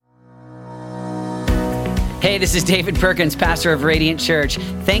Hey, this is David Perkins, pastor of Radiant Church.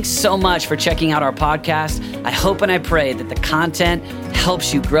 Thanks so much for checking out our podcast. I hope and I pray that the content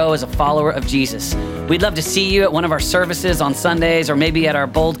helps you grow as a follower of Jesus. We'd love to see you at one of our services on Sundays or maybe at our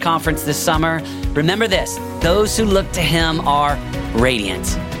Bold conference this summer. Remember this, those who look to him are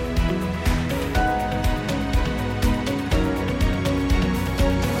radiant.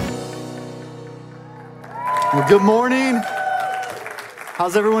 Well, good morning.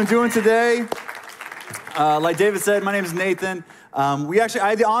 How's everyone doing today? Like David said, my name is Nathan. I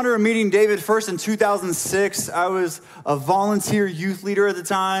had the honor of meeting David first in 2006. I was a volunteer youth leader at the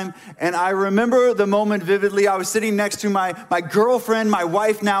time, and I remember the moment vividly. I was sitting next to my girlfriend, my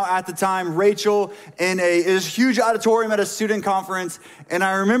wife now at the time, Rachel, in this huge auditorium at a student conference, and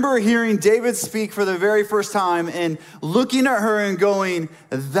I remember hearing David speak for the very first time and looking at her and going,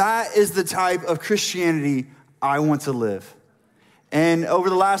 that is the type of Christianity I want to live. And over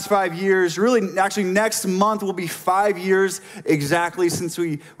the last 5 years, actually next month will be 5 years exactly since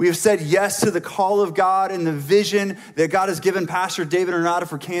we have said yes to the call of God and the vision that God has given Pastor David Renata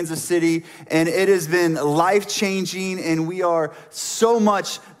for Kansas City. And it has been life-changing, and we are so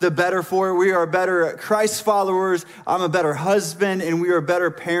much the better for it. We are better Christ followers. I'm a better husband, and we are better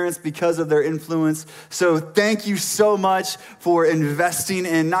parents because of their influence. So thank you so much for investing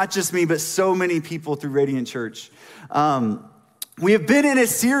in not just me, but so many people through Radiant Church. We have been in a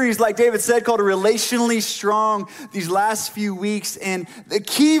series, like David said, called Relationally Strong these last few weeks. And the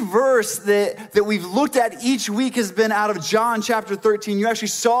key verse that we've looked at each week has been out of John chapter 13. You actually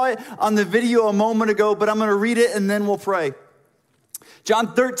saw it on the video a moment ago, but I'm going to read it and then we'll pray.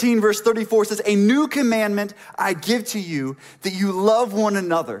 John 13, verse 34 says, "A new commandment I give to you, that you love one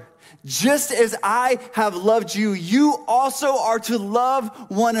another. Just as I have loved you, you also are to love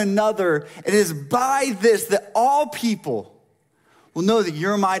one another. It is by this that all people will know that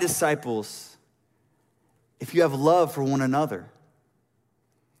you're my disciples if you have love for one another."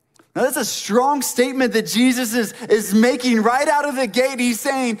 Now, that's a strong statement that Jesus is making right out of the gate. He's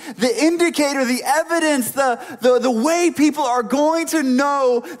saying the indicator, the evidence, the way people are going to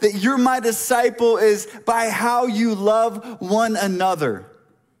know that you're my disciple is by how you love one another.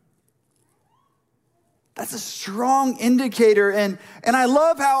 That's a strong indicator, and I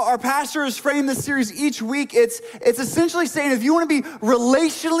love how our pastor has framed this series each week. It's essentially saying if you want to be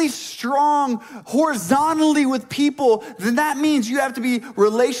relationally strong horizontally with people, then that means you have to be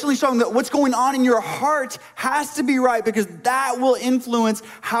relationally strong. That what's going on in your heart has to be right, because that will influence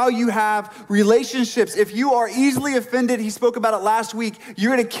how you have relationships. If you are easily offended, he spoke about it last week,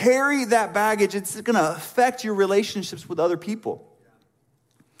 you're going to carry that baggage. It's going to affect your relationships with other people.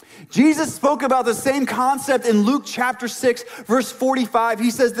 Jesus spoke about the same concept in Luke chapter 6, verse 45. He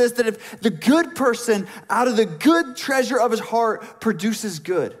says this, that if the good person out of the good treasure of his heart produces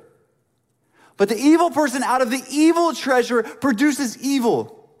good, but the evil person out of the evil treasure produces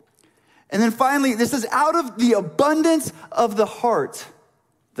evil. And then finally, this is out of the abundance of the heart,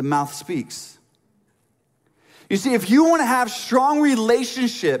 the mouth speaks. You see, if you want to have strong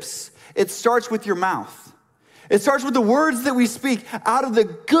relationships, it starts with your mouth. It starts with the words that we speak. Out of the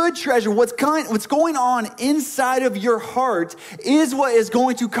good treasure, what's going on inside of your heart is what is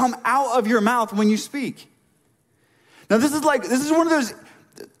going to come out of your mouth when you speak. Now, this is one of those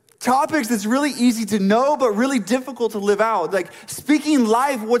topics that's really easy to know, but really difficult to live out. Like speaking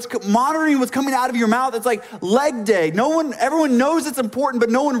life, monitoring what's coming out of your mouth. It's like leg day. Everyone knows it's important, but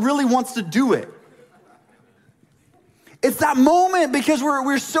no one really wants to do it. It's that moment because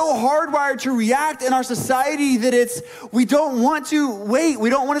we're so hardwired to react in our society that we don't want to wait. We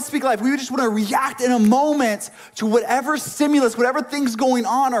don't want to speak life. We just want to react in a moment to whatever stimulus, whatever thing's going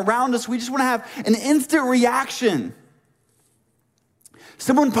on around us. We just want to have an instant reaction.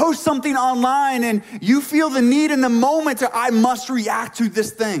 Someone posts something online and you feel the need in the moment I must react to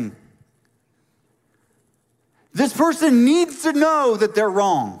this thing. This person needs to know that they're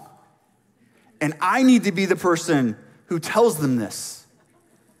wrong. And I need to be the person who tells them this.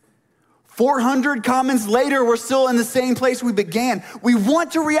 400 comments later, we're still in the same place we began. We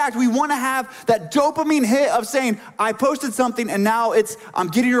want to react. We want to have that dopamine hit of saying, I posted something and now I'm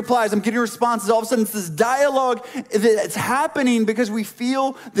getting replies, I'm getting responses. All of a sudden, it's this dialogue that's happening because we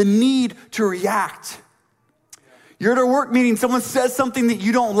feel the need to react. You're at a work meeting, someone says something that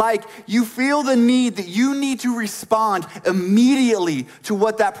you don't like. You feel the need that you need to respond immediately to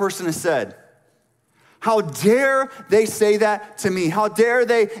what that person has said. How dare they say that to me? How dare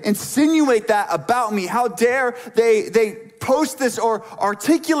they insinuate that about me? How dare they post this or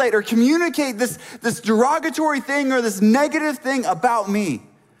articulate or communicate this derogatory thing or this negative thing about me?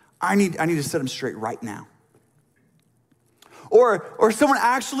 I need to set them straight right now. Or someone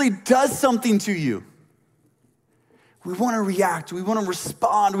actually does something to you. We want to react. We want to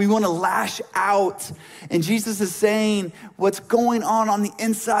respond. We want to lash out. And Jesus is saying what's going on the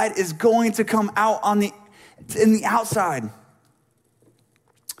inside is going to come out in the outside.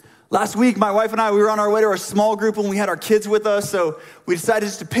 Last week, my wife and I, we were on our way to our small group and we had our kids with us. So we decided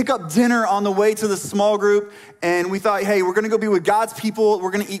just to pick up dinner on the way to the small group. And we thought, hey, we're going to go be with God's people.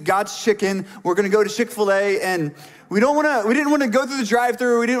 We're going to eat God's chicken. We're going to go to Chick-fil-A. And we didn't want to go through the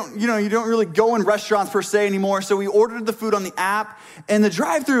drive-thru. You don't really go in restaurants per se anymore. So we ordered the food on the app. And the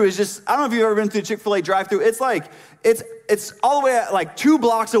drive-thru is just, I don't know if you've ever been through a Chick-fil-A drive-thru. It's all the way at like 2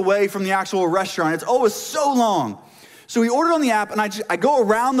 blocks away from the actual restaurant. It's always so long. So we ordered on the app, and I go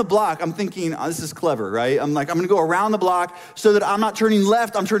around the block. I'm thinking, oh, this is clever, right? I'm going to go around the block so that I'm not turning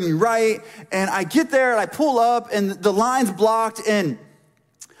left, I'm turning right. And I get there, and I pull up, and the line's blocked, and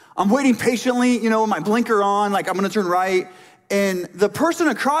I'm waiting patiently, with my blinker on, like I'm going to turn right. And the person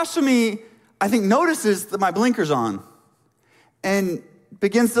across from me, I think, notices that my blinker's on and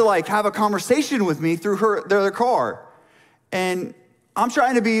begins to, have a conversation with me through their car. And I'm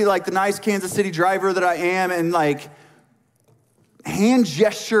trying to be, the nice Kansas City driver that I am and, hand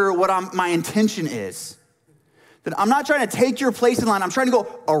gesture what my intention is. That I'm not trying to take your place in line. I'm trying to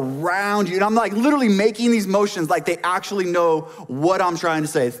go around you. And I'm literally making these motions like they actually know what I'm trying to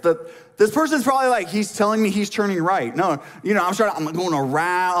say. This person's probably he's telling me he's turning right. No, I'm going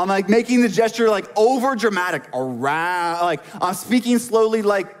around. I'm making the gesture over dramatic around. I'm speaking slowly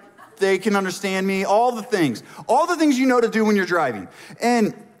they can understand me. All the things you know to do when you're driving.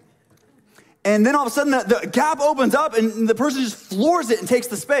 And then all of a sudden, the gap opens up, and the person just floors it and takes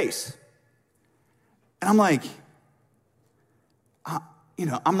the space. And I'm like,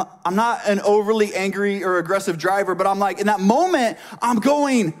 I'm not an overly angry or aggressive driver, but I'm in that moment, I'm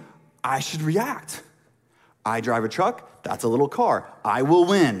going, I should react. I drive a truck. That's a little car. I will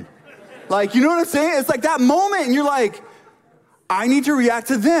win. You know what I'm saying? It's that moment, and you're like, I need to react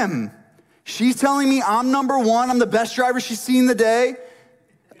to them. She's telling me I'm number one. I'm the best driver she's seen the day.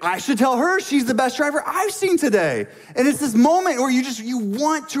 I should tell her she's the best driver I've seen today. And it's this moment where you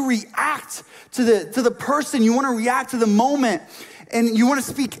want to react to the person. You want to react to the moment. And you want to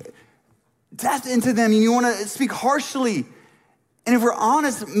speak death into them. And you want to speak harshly. And if we're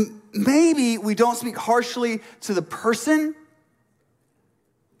honest, maybe we don't speak harshly to the person,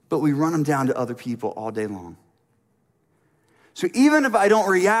 but we run them down to other people all day long. So even if I don't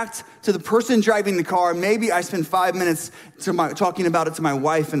react to the person driving the car, maybe I spend 5 minutes talking about it to my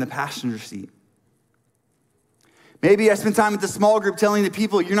wife in the passenger seat. Maybe I spend time with the small group telling the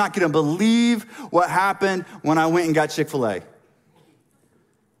people, you're not going to believe what happened when I went and got Chick-fil-A.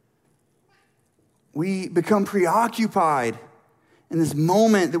 We become preoccupied in this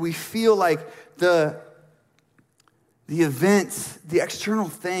moment that we feel like the event, the external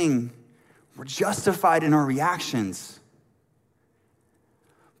thing, we're justified in our reactions.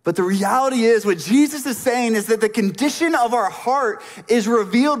 But the reality is, what Jesus is saying is that the condition of our heart is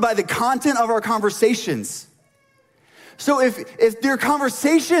revealed by the content of our conversations. So if their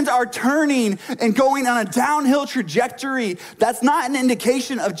conversations are turning and going on a downhill trajectory, that's not an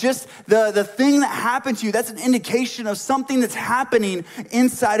indication of just the thing that happened to you. That's an indication of something that's happening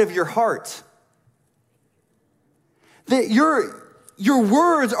inside of your heart. That your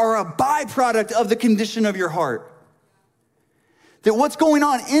words are a byproduct of the condition of your heart. That what's going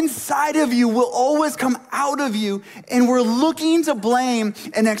on inside of you will always come out of you, and we're looking to blame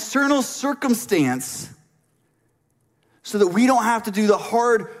an external circumstance so that we don't have to do the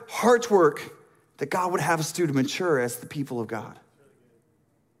hard heart work that God would have us do to mature as the people of God.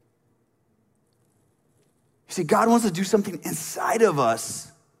 You see, God wants to do something inside of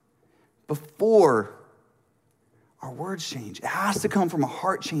us before our words change. It has to come from a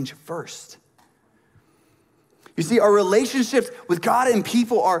heart change first. You see, our relationships with God and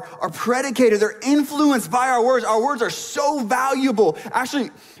people are predicated. They're influenced by our words. Our words are so valuable. Actually,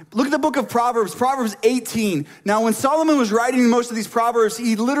 look at the book of Proverbs, Proverbs 18. Now, when Solomon was writing most of these Proverbs,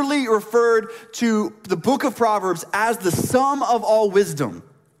 he literally referred to the book of Proverbs as the sum of all wisdom.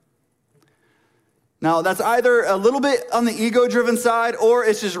 Now, that's either a little bit on the ego-driven side or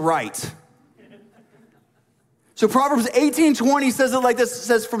it's just right. So Proverbs 18:20 says it like this. It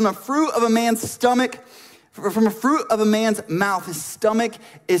says, from the fruit of a man's mouth, his stomach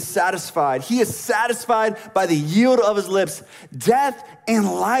is satisfied. He is satisfied by the yield of his lips. Death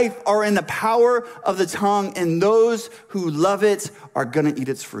and life are in the power of the tongue, and those who love it are going to eat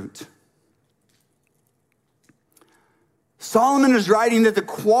its fruit. Solomon is writing that the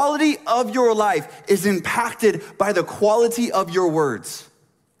quality of your life is impacted by the quality of your words.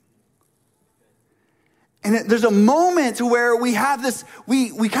 And there's a moment to where we have this,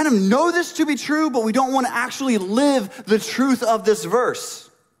 we kind of know this to be true, but we don't want to actually live the truth of this verse.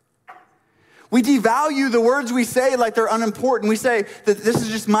 We devalue the words we say like they're unimportant. We say that this is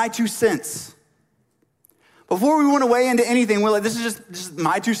just my 2 cents. Before we want to weigh into anything, we're like, this is just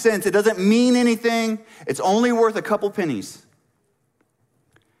my 2 cents. It doesn't mean anything. It's only worth a couple pennies.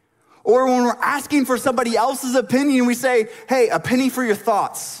 Or when we're asking for somebody else's opinion, we say, hey, a penny for your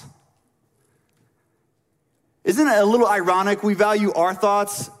thoughts. Isn't it a little ironic? We value our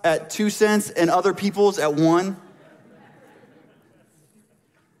thoughts at 2 cents and other people's at 1.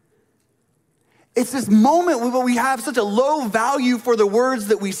 It's this moment where we have such a low value for the words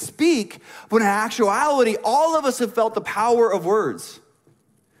that we speak, but in actuality, all of us have felt the power of words.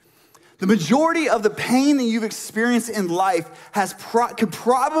 The majority of the pain that you've experienced in life could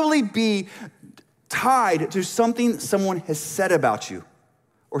probably be tied to something someone has said about you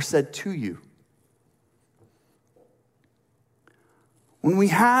or said to you. When we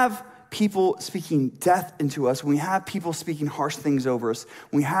have people speaking death into us, when we have people speaking harsh things over us,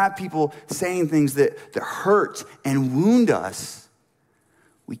 when we have people saying things that hurt and wound us,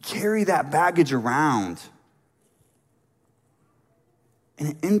 we carry that baggage around. And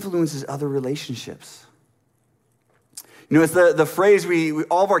it influences other relationships. You know, it's the phrase, we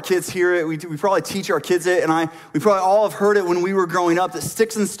all of our kids hear it, we probably teach our kids it, and we probably all have heard it when we were growing up, that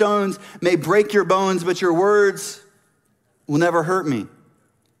sticks and stones may break your bones, but your words will never hurt me.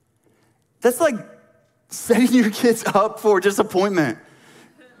 That's like setting your kids up for disappointment.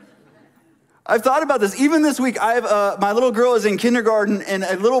 I've thought about this. Even this week, my little girl is in kindergarten, and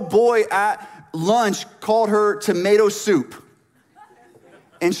a little boy at lunch called her tomato soup.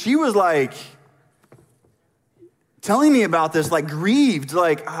 And she was like, telling me about this, like grieved,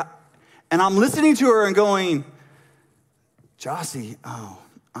 and I'm listening to her and going, Jossie,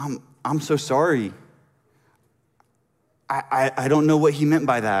 I'm so sorry. I don't know what he meant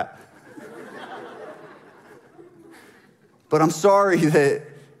by that. But I'm sorry that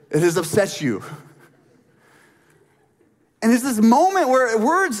it has upset you. And it's this moment where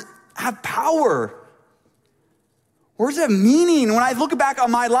words have power. Words have meaning. When I look back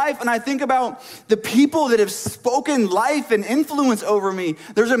on my life and I think about the people that have spoken life and influence over me,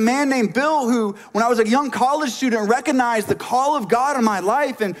 there's a man named Bill who, when I was a young college student, recognized the call of God on my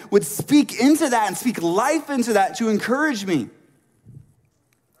life and would speak into that and speak life into that to encourage me.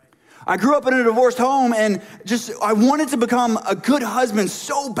 I grew up in a divorced home and I wanted to become a good husband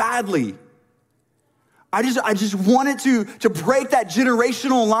so badly. I just wanted to break that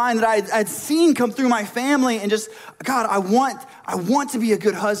generational line that I'd seen come through my family and God, I want to be a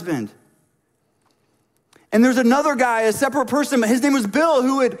good husband. And there's another guy, a separate person, his name was Bill,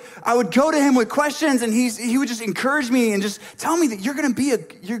 I would go to him with questions and he would just encourage me and just tell me that you're gonna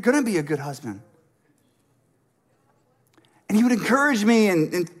be a good husband. And he would encourage me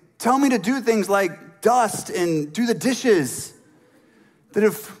and tell me to do things like dust and do the dishes that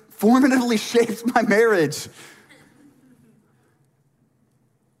have formatively shaped my marriage.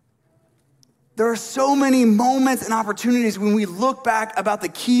 There are so many moments and opportunities when we look back about the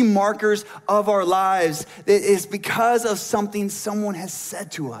key markers of our lives that is because of something someone has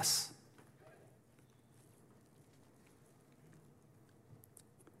said to us.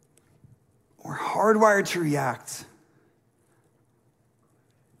 We're hardwired to react.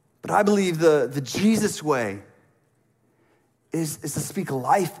 But I believe the Jesus way is to speak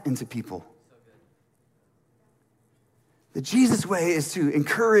life into people. The Jesus way is to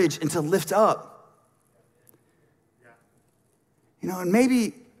encourage and to lift up. You know, and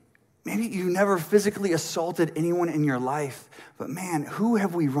maybe you never physically assaulted anyone in your life, but man, who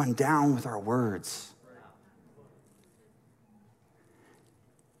have we run down with our words?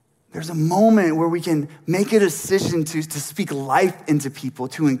 There's a moment where we can make a decision to speak life into people,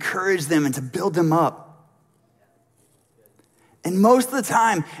 to encourage them and to build them up. And most of the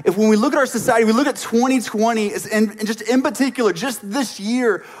time, when we look at our society, we look at 2020, and just in particular, just this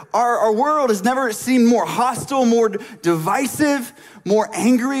year, our world has never seemed more hostile, more divisive, more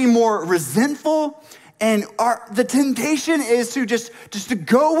angry, more resentful. And the temptation is to just to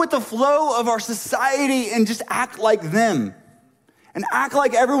go with the flow of our society and just act like them. And act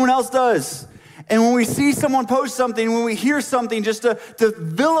like everyone else does. And when we see someone post something, when we hear something, just to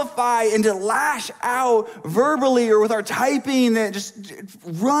vilify and to lash out verbally or with our typing, that just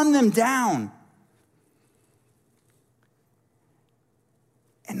run them down.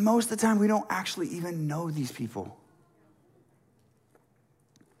 And most of the time, we don't actually even know these people.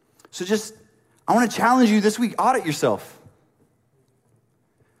 So I want to challenge you this week, audit yourself.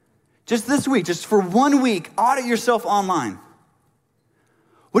 Just this week, just for 1 week, audit yourself online.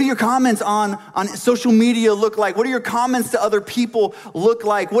 What do your comments on social media look like? What do your comments to other people look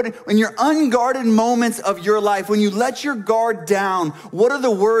like? In your unguarded moments of your life, when you let your guard down, what are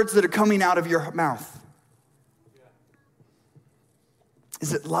the words that are coming out of your mouth?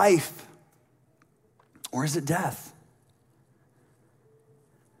 Is it life or is it death?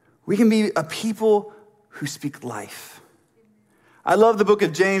 We can be a people who speak life. I love the book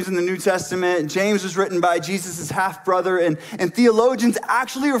of James in the New Testament. James was written by Jesus' half-brother, and theologians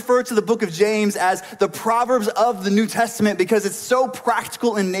actually refer to the book of James as the Proverbs of the New Testament because it's so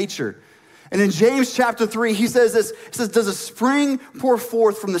practical in nature. And in James chapter 3, he says this, he says, does a spring pour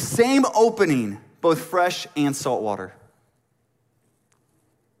forth from the same opening, both fresh and salt water?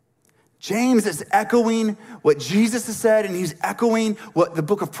 James is echoing what Jesus has said, and he's echoing what the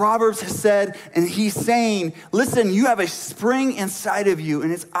book of Proverbs has said, and he's saying, listen, you have a spring inside of you,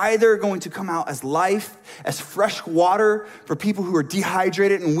 and it's either going to come out as life, as fresh water for people who are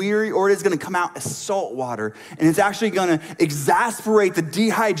dehydrated and weary, or it is going to come out as salt water, and it's actually going to exasperate the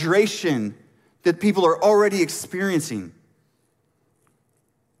dehydration that people are already experiencing.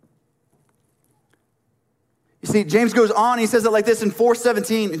 You see, James goes on, he says it like this in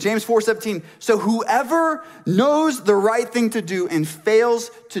James 4:17. So whoever knows the right thing to do and fails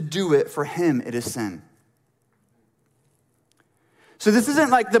to do it, for him it is sin. So this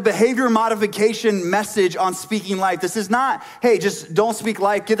isn't like the behavior modification message on speaking life. This is not, hey, just don't speak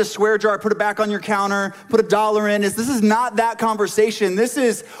life, get the swear jar, put it back on your counter, put $1 in. This is not that conversation. This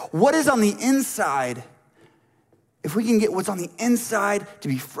is what is on the inside. If we can get what's on the inside to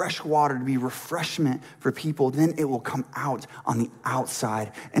be fresh water, to be refreshment for people, then it will come out on the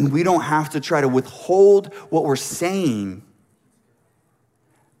outside. And we don't have to try to withhold what we're saying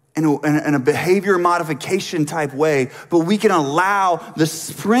in a behavior modification type way, but we can allow the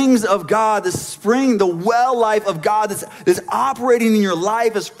springs of God, the well life of God that's operating in your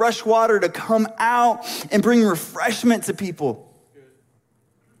life as fresh water to come out and bring refreshment to people.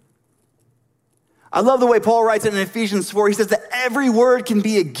 I love the way Paul writes it in Ephesians 4. He says that every word can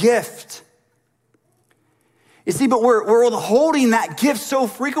be a gift. You see, but we're holding that gift so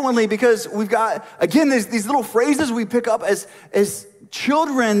frequently because we've got, again, these little phrases we pick up as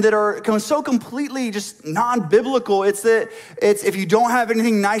children that are so completely just non-biblical. It's if you don't have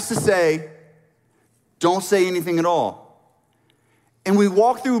anything nice to say, don't say anything at all. And we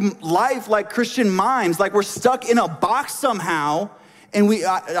walk through life like Christian mimes, like we're stuck in a box somehow, and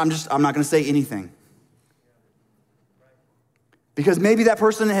I'm not going to say anything. Because maybe that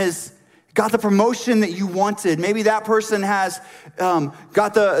person has got the promotion that you wanted. Maybe that person has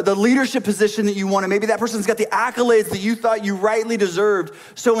got the leadership position that you wanted. Maybe that person's got the accolades that you thought you rightly deserved.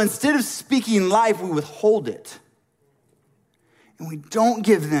 So instead of speaking life, we withhold it. And we don't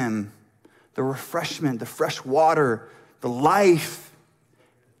give them the refreshment, the fresh water, the life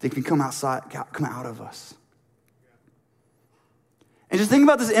that can come out of us. And just think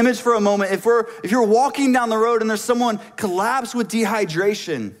about this image for a moment. If you're walking down the road and there's someone collapsed with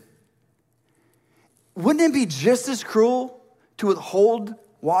dehydration, wouldn't it be just as cruel to withhold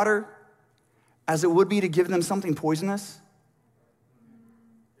water as it would be to give them something poisonous?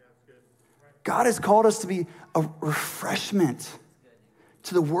 God has called us to be a refreshment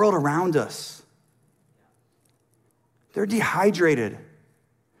to the world around us. They're dehydrated.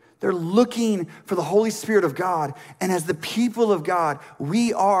 They're looking for the Holy Spirit of God. And as the people of God,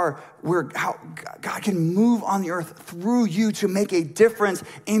 how God can move on the earth through you to make a difference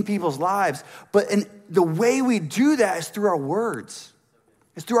in people's lives. But the way we do that is through our words.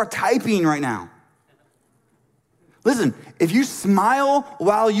 It's through our typing right now. Listen, if you smile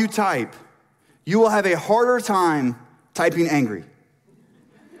while you type, you will have a harder time typing angry.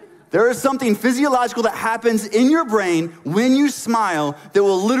 There is something physiological that happens in your brain when you smile that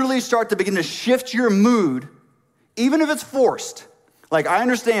will literally start to begin to shift your mood, even if it's forced. Like, I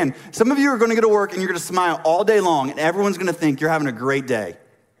understand, some of you are going to go to work and you're going to smile all day long, and everyone's going to think you're having a great day.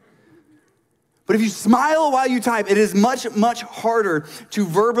 But if you smile while you type, it is much, much harder to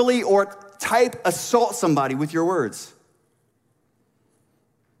verbally or type assault somebody with your words.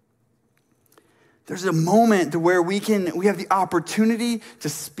 There's a moment to where we have the opportunity to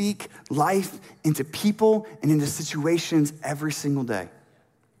speak life into people and into situations every single day.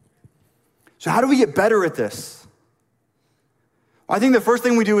 So how do we get better at this? Well, I think the first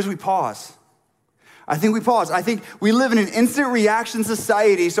thing we do is we pause. I think we live in an instant reaction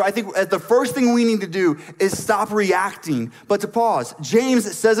society, so I think the first thing we need to do is stop reacting, but to pause.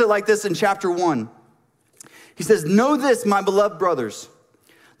 James says it like this in chapter 1. He says, "Know this, my beloved brothers.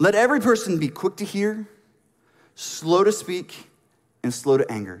 Let every person be quick to hear, slow to speak, and slow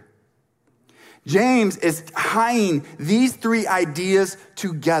to anger." James is tying these three ideas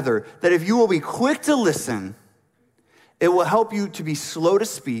together, that if you will be quick to listen, it will help you to be slow to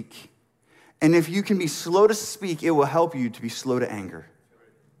speak. And if you can be slow to speak, it will help you to be slow to anger.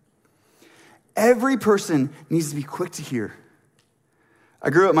 Every person needs to be quick to hear. I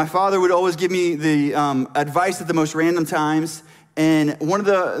grew up, my father would always give me the advice at the most random times. And one of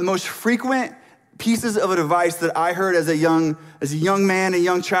the most frequent pieces of advice that I heard as a young man, a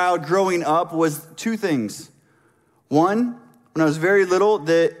young child growing up was two things. One, when I was very little,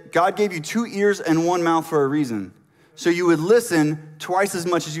 that God gave you 2 ears and 1 mouth for a reason. So you would listen twice as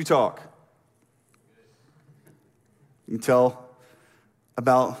much as you talk. You can tell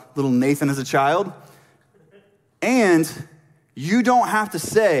about little Nathan as a child. And you don't have to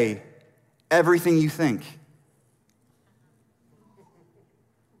say everything you think.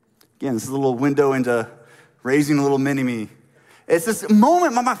 Again, this is a little window into raising a little mini-me. It's this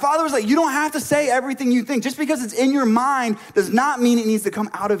moment, my father was like, you don't have to say everything you think. Just because it's in your mind does not mean it needs to come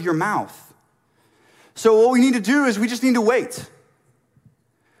out of your mouth. So what we need to do is we just need to wait.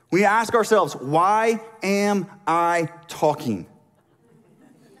 We ask ourselves, why am I talking?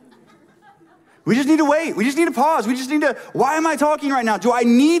 We just need to wait. We just need to pause. We just need to, why am I talking right now? Do I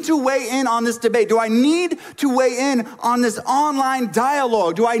need to weigh in on this debate? Do I need to weigh in on this online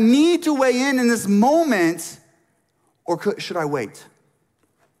dialogue? Do I need to weigh in this moment? Or should I wait?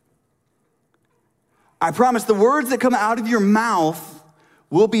 I promise the words that come out of your mouth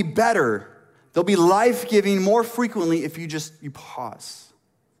will be better. They'll be life-giving more frequently if you pause.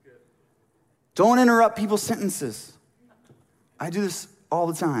 Don't interrupt people's sentences. I do this all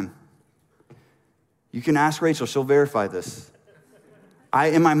the time. You can ask Rachel, she'll verify this.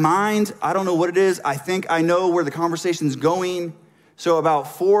 In my mind, I don't know what it is. I think I know where the conversation's going. So about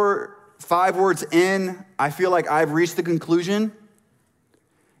 4-5 words in, I feel like I've reached the conclusion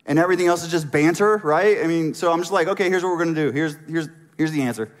and everything else is just banter, right? I mean, so I'm just like, okay, here's what we're gonna do. Here's the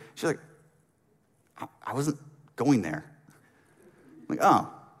answer. She's like, I wasn't going there. I'm like, oh,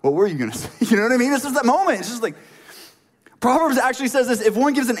 what were you gonna say? You know what I mean? This is that moment. It's just like, Proverbs actually says this, if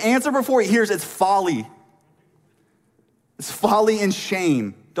one gives an answer before he hears, it's folly. It's folly and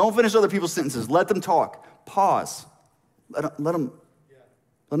shame. Don't finish other people's sentences. Let them talk. Pause. Let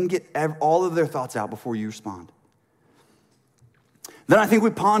them get all of their thoughts out before you respond. Then I think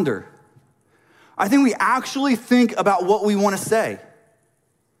we ponder. I think we actually think about what we want to say.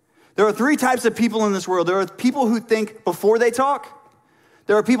 There are 3 types of people in this world. There are people who think before they talk.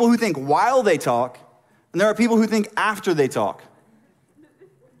 There are people who think while they talk. And there are people who think after they talk.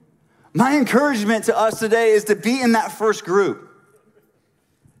 My encouragement to us today is to be in that first group.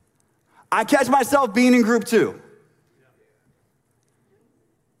 I catch myself being in group 2.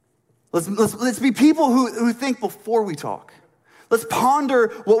 Let's be people who think before we talk. Let's ponder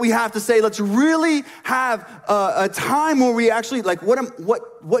what we have to say. Let's really have a time where we actually, like,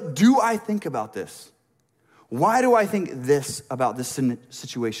 what do I think about this? Why do I think this about this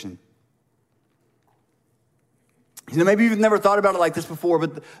situation? You know, maybe you've never thought about it like this before,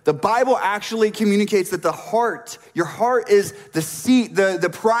 but the Bible actually communicates that your heart is the seat, the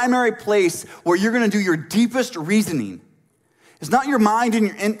primary place where you're going to do your deepest reasoning. It's not your mind and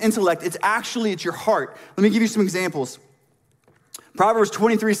your intellect. It's your heart. Let me give you some examples. Proverbs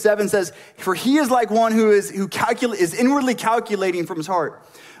 23:7 says, "For he is like one who is inwardly calculating from his heart."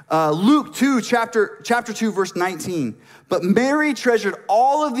 Luke 2, chapter 2, verse 19. "But Mary treasured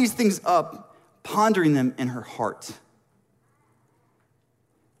all of these things up, pondering them in her heart."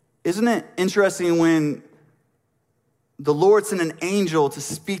 Isn't it interesting when the Lord sent an angel to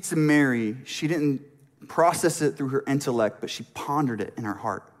speak to Mary, she didn't process it through her intellect, but she pondered it in her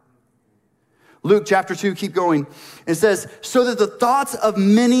heart. Luke chapter 2, keep going. It says, "So that the thoughts of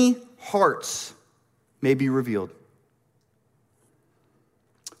many hearts may be revealed."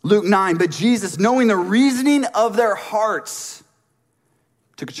 Luke 9, "But Jesus, knowing the reasoning of their hearts,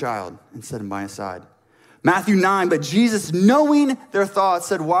 took a child and set him by his side." Matthew 9, "But Jesus, knowing their thoughts,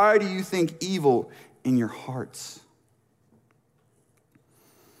 said, 'Why do you think evil in your hearts?'"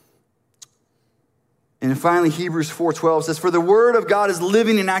 And finally, Hebrews 4:12 says, "For the word of God is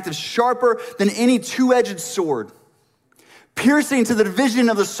living and active, sharper than any two-edged sword, piercing to the division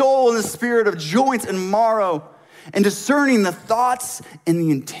of the soul and the spirit, of joints and marrow, and discerning the thoughts and the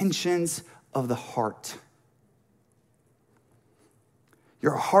intentions of the heart."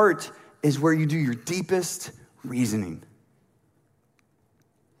 Your heart is where you do your deepest reasoning.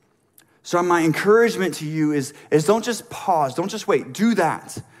 So my encouragement to you is don't just pause, don't just wait, do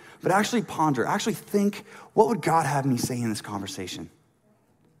that. But actually ponder, actually think, what would God have me say in this conversation?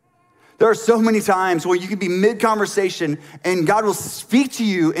 There are so many times where you can be mid-conversation and God will speak to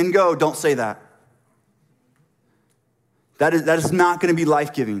you and go, "Don't say that." that is not going to be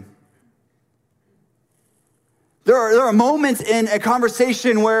life-giving. There are moments in a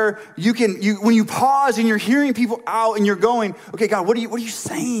conversation where when you pause and you're hearing people out and you're going, okay, God, what are you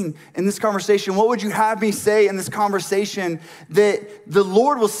saying in this conversation? What would you have me say in this conversation that the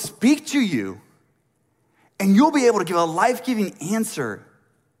Lord will speak to you and you'll be able to give a life-giving answer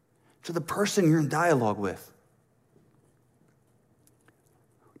to the person you're in dialogue with?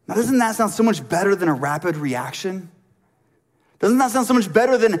 Now, doesn't that sound so much better than a rapid reaction? Doesn't that sound so much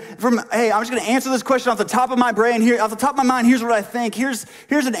better than hey, I'm just going to answer this question off the top of my brain here, off the top of my mind, here's what I think. Here's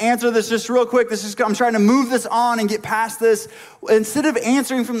an answer that's just real quick. I'm trying to move this on and get past this. Instead of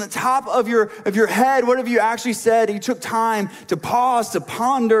answering from the top of your head, what have you actually said? You took time to pause, to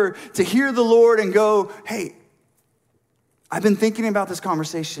ponder, to hear the Lord and go, hey, I've been thinking about this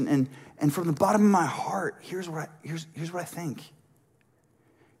conversation and from the bottom of my heart, here's what I think.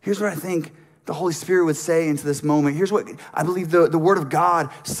 Here's what I think the Holy Spirit would say into this moment. Here's what I believe the Word of God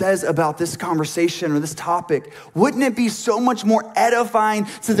says about this conversation or this topic. Wouldn't it be so much more edifying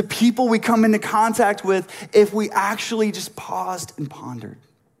to the people we come into contact with if we actually just paused and pondered?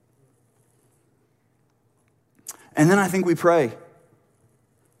 And then I think we pray.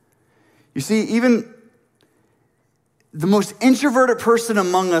 You see, even the most introverted person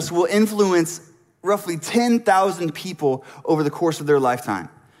among us will influence roughly 10,000 people over the course of their lifetime.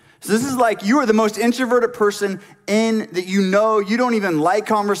 So this is like you are the most introverted person that you don't even like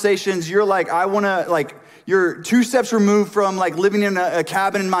conversations. You're like, you're 2 steps removed from like living in a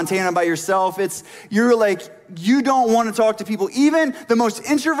cabin in Montana by yourself. You're like, you don't want to talk to people. Even the most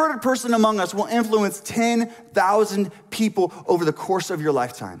introverted person among us will influence 10,000 people over the course of your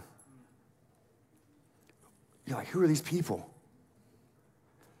lifetime. You're like, who are these people?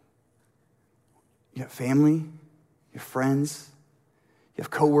 You have family, you have friends, you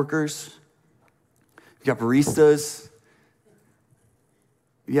have coworkers, you got baristas,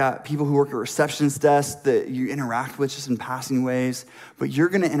 you got people who work at receptionist desks that you interact with just in passing ways, but you're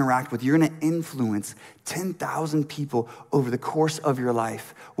going to influence 10,000 people over the course of your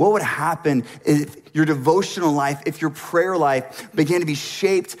life. What would happen if your devotional life, if your prayer life began to be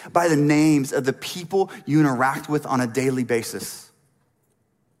shaped by the names of the people you interact with on a daily basis?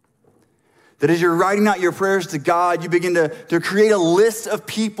 That as you're writing out your prayers to God, you begin to create a list of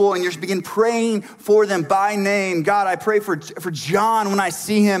people and you just begin praying for them by name. God, I pray for John when I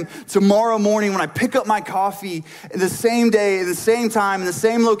see him tomorrow morning, when I pick up my coffee the same day, the same time, in the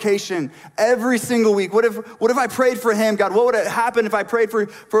same location, every single week. What if I prayed for him, God? What would happen if I prayed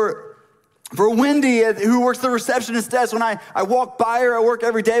for Wendy, who works the receptionist desk? When I walk by her at work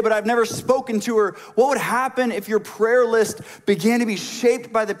every day, but I've never spoken to her. What would happen if your prayer list began to be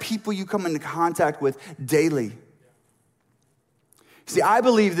shaped by the people you come into contact with daily? See, I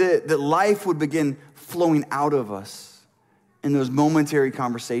believe that life would begin flowing out of us in those momentary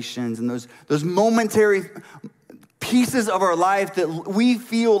conversations and those momentary pieces of our life that we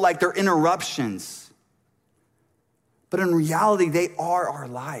feel like they're interruptions. But in reality, they are our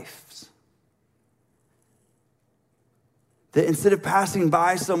lives. That instead of passing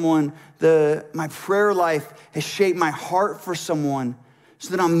by someone, my prayer life has shaped my heart for someone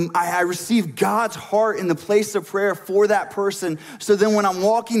so that I receive God's heart in the place of prayer for that person. So then when I'm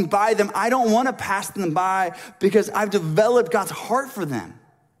walking by them, I don't want to pass them by because I've developed God's heart for them.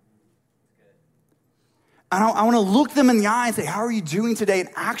 I want to look them in the eye and say, how are you doing today? And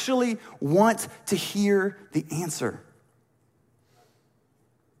actually want to hear the answer.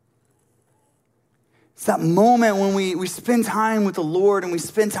 It's that moment when we spend time with the Lord and we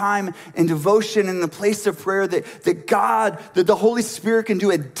spend time in devotion in the place of prayer that the Holy Spirit can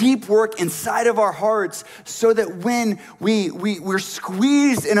do a deep work inside of our hearts so that when we're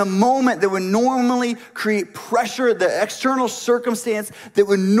squeezed in a moment that would normally create pressure, the external circumstance that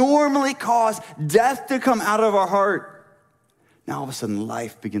would normally cause death to come out of our heart, now all of a sudden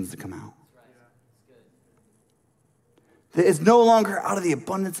life begins to come out. That it's no longer out of the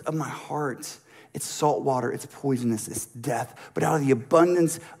abundance of my heart. It's salt water, it's poisonous, it's death. But out of the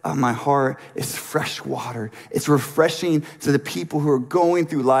abundance of my heart is fresh water. It's refreshing to the people who are going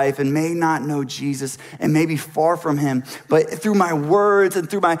through life and may not know Jesus and may be far from him. But through my words and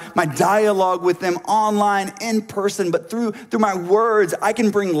through my dialogue with them online, in person, but through my words, I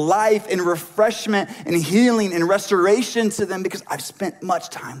can bring life and refreshment and healing and restoration to them because I've spent much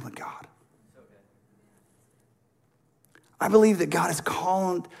time with God. I believe that God is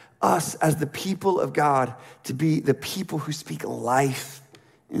calling us as the people of God to be the people who speak life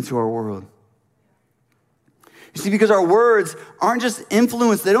into our world. You see, because our words aren't just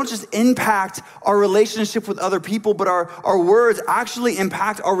influence, they don't just impact our relationship with other people, but our words actually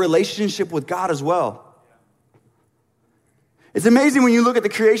impact our relationship with God as well. It's amazing when you look at the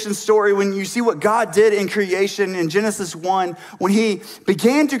creation story, when you see what God did in creation in Genesis 1, when he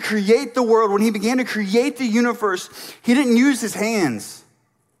began to create the world, when he began to create the universe, he didn't use his hands.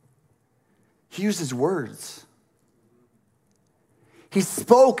 He used his words. He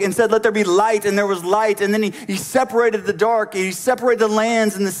spoke and said, let there be light, and there was light. And then he separated the dark, and he separated the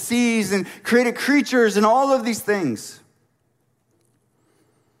lands and the seas and created creatures and all of these things.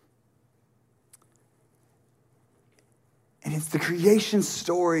 And it's the creation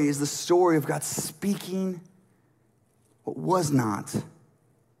story is the story of God speaking what was not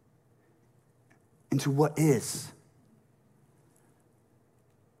into what is.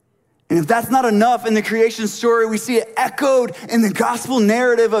 And if that's not enough in the creation story, we see it echoed in the gospel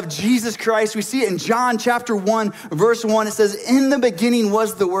narrative of Jesus Christ. We see it in John chapter 1, verse 1. It says, in the beginning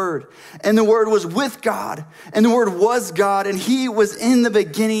was the Word, and the Word was with God, and the Word was God, and he was in the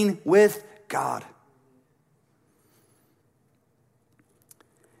beginning with God.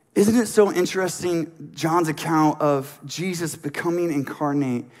 Isn't it so interesting? John's account of Jesus becoming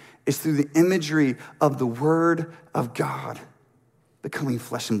incarnate is through the imagery of the Word of God becoming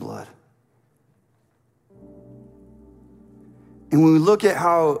flesh and blood. And when we look at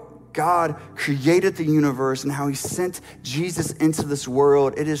how God created the universe and how he sent Jesus into this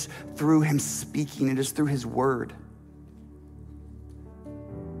world, it is through him speaking. It is through his word.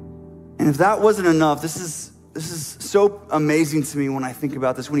 And if that wasn't enough, this is so amazing to me when I think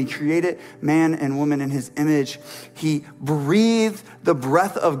about this. When he created man and woman in his image, he breathed the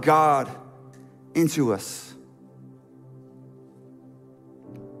breath of God into us.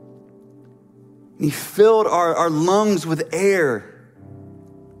 And he filled our lungs with air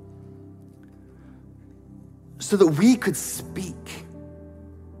so that we could speak.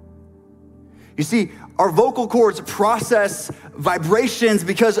 You see, our vocal cords process vibrations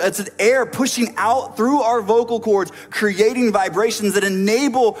because it's an air pushing out through our vocal cords, creating vibrations that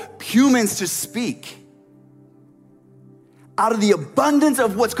enable humans to speak. Out of the abundance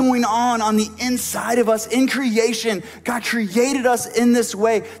of what's going on the inside of us in creation, God created us in this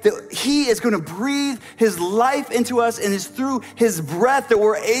way that he is going to breathe his life into us, and it's through his breath that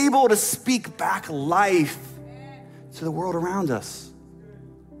we're able to speak back life to the world around us.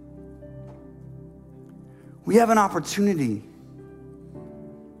 We have an opportunity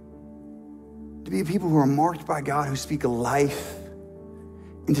to be people who are marked by God, who speak life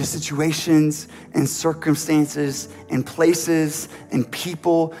into situations and circumstances and places and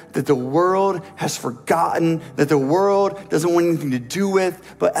people that the world has forgotten, that the world doesn't want anything to do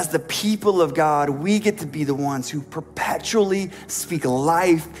with. But as the people of God, we get to be the ones who perpetually speak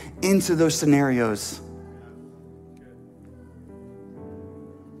life into those scenarios.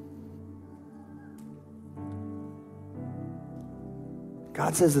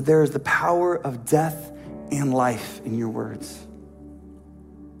 God says that there is the power of death and life in your words.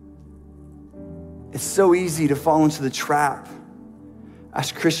 It's so easy to fall into the trap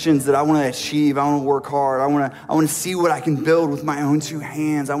as Christians that I want to achieve, I want to work hard, I want to see what I can build with my own two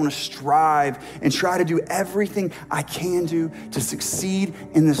hands. I want to strive and try to do everything I can do to succeed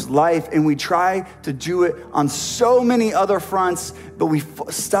in this life. And we try to do it on so many other fronts, but we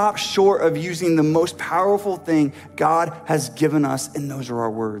stop short of using the most powerful thing God has given us, and those are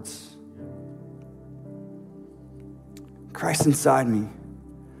our words. Christ inside me,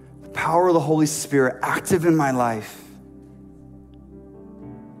 the power of the Holy Spirit active in my life.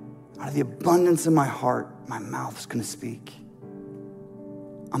 Out of the abundance of my heart, my mouth is going to speak.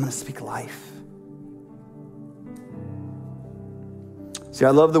 I'm going to speak life. See, I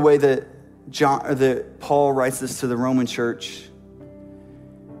love the way that Paul writes this to the Roman church.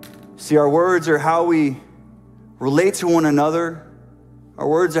 See, our words are how we relate to one another. Our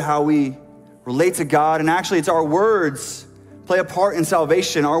words are how we relate to God. And actually, it's our words play a part in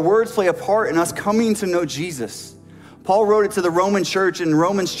salvation. Our words play a part in us coming to know Jesus. Paul wrote it to the Roman church in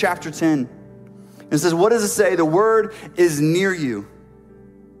Romans chapter 10. It says, what does it say? The word is near you,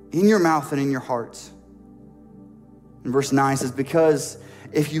 in your mouth and in your heart. In verse 9 it says, because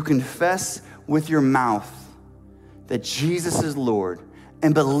if you confess with your mouth that Jesus is Lord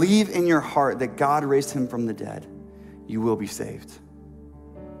and believe in your heart that God raised him from the dead, you will be saved.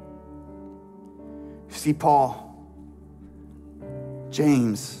 You see, Paul,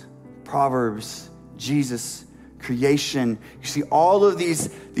 James, Proverbs, Jesus, creation. You see all of these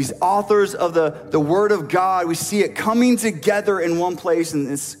authors of the Word of God. We see it coming together in one place, and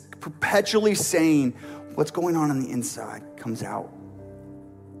it's perpetually saying what's going on the inside comes out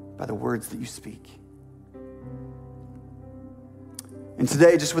by the words that you speak. And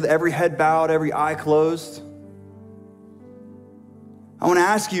today, just with every head bowed, every eye closed, I want to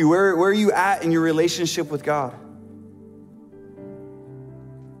ask you, where are you at in your relationship with God?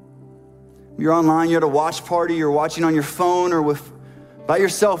 You're online, you're at a watch party, you're watching on your phone or by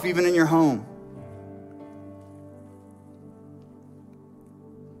yourself, even in your home.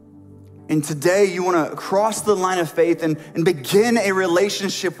 And today you want to cross the line of faith and begin a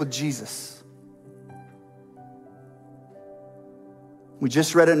relationship with Jesus. We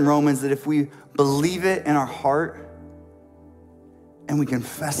just read it in Romans that if we believe it in our heart and we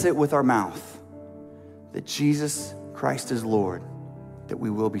confess it with our mouth, that Jesus Christ is Lord, that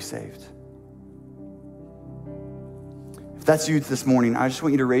we will be saved. If that's you this morning, I just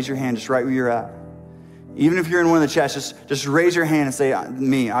want you to raise your hand just right where you're at. Even if you're in one of the chats, just raise your hand and say,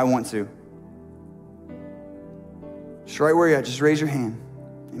 me, I want to. Just right where you're at, just raise your hand.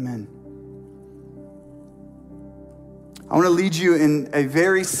 Amen. I want to lead you in a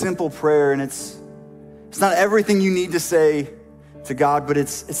very simple prayer, and it's not everything you need to say to God, but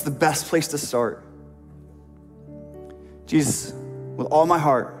it's the best place to start. Jesus, with all my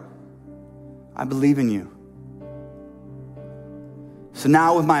heart, I believe in you. So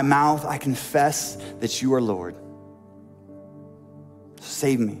now with my mouth, I confess that you are Lord.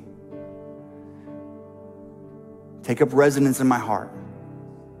 Save me. Take up residence in my heart.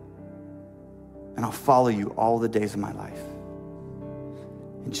 And I'll follow you all the days of my life.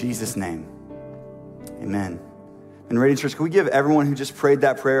 In Jesus' name, amen. And Radiant Church, can we give everyone who just prayed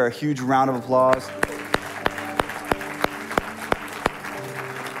that prayer a huge round of applause?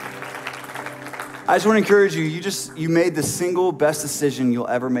 I just want to encourage you, you made the single best decision you'll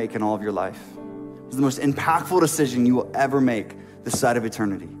ever make in all of your life. It's the most impactful decision you will ever make this side of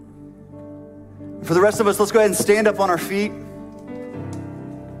eternity. For the rest of us, let's go ahead and stand up on our feet.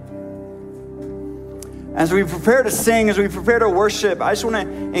 As we prepare to sing, as we prepare to worship, I just want to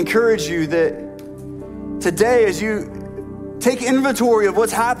encourage you that today, as you take inventory of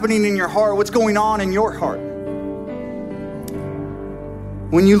what's happening in your heart, what's going on in your heart,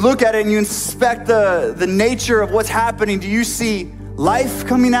 when you look at it and you inspect the nature of what's happening, do you see life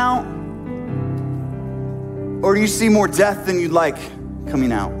coming out? Or do you see more death than you'd like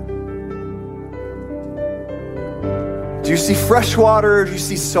coming out? Do you see fresh water or do you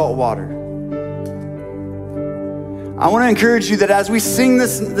see salt water? I want to encourage you that as we sing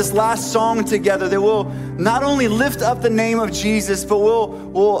this last song together, that we'll not only lift up the name of Jesus, but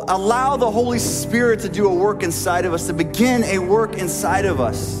we'll allow the Holy Spirit to do a work inside of us, to begin a work inside of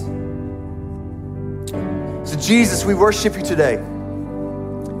us. So Jesus, we worship you today.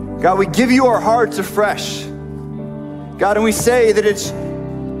 God, we give you our hearts afresh. God, and we say that it's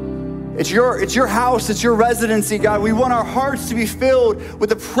your house, it's your residency, God. We want our hearts to be filled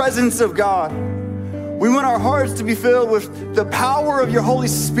with the presence of God. We want our hearts to be filled with the power of your Holy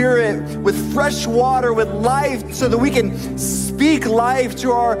Spirit, with fresh water, with life, so that we can speak life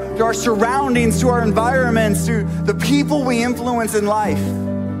to our surroundings, to our environments, to the people we influence in life.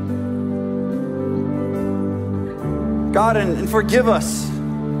 God, and forgive us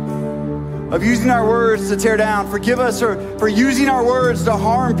of using our words to tear down. Forgive us for using our words to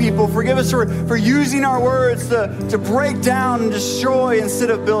harm people. Forgive us for using our words to break down and destroy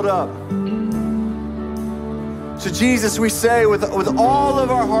instead of build up. So Jesus, we say with all of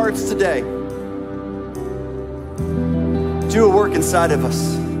our hearts today, do a work inside of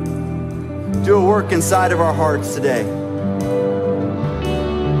us. Do a work inside of our hearts today.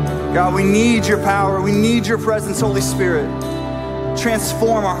 God, we need your power. We need your presence, Holy Spirit.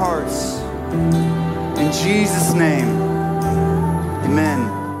 Transform our hearts. In Jesus' name,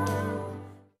 amen.